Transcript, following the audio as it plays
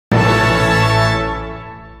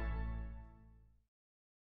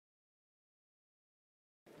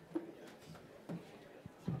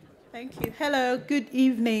Thank you. Hello, good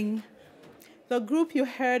evening. The group you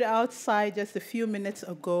heard outside just a few minutes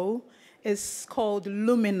ago is called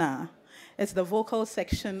Lumina. It's the vocal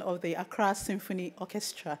section of the Accra Symphony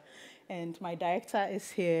Orchestra. And my director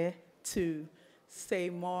is here to say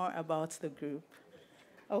more about the group.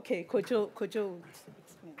 Okay, Kojo,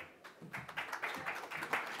 explain.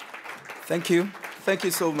 Thank you. Thank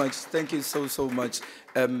you so much. Thank you so much.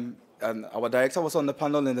 And our director was on the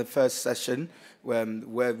panel in the first session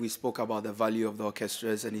where we spoke about the value of the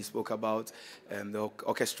orchestras, and he spoke about the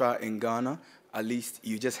orchestra in Ghana. At least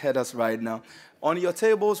you just heard us right now. On your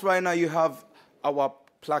tables right now, you have our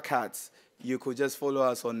placards. You could just follow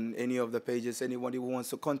us on any of the pages. Anybody who wants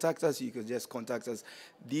to contact us, you could just contact us.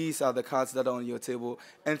 These are the cards that are on your table.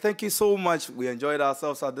 And thank you so much. We enjoyed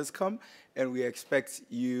ourselves at this camp, and we expect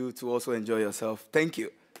you to also enjoy yourself. Thank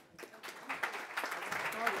you.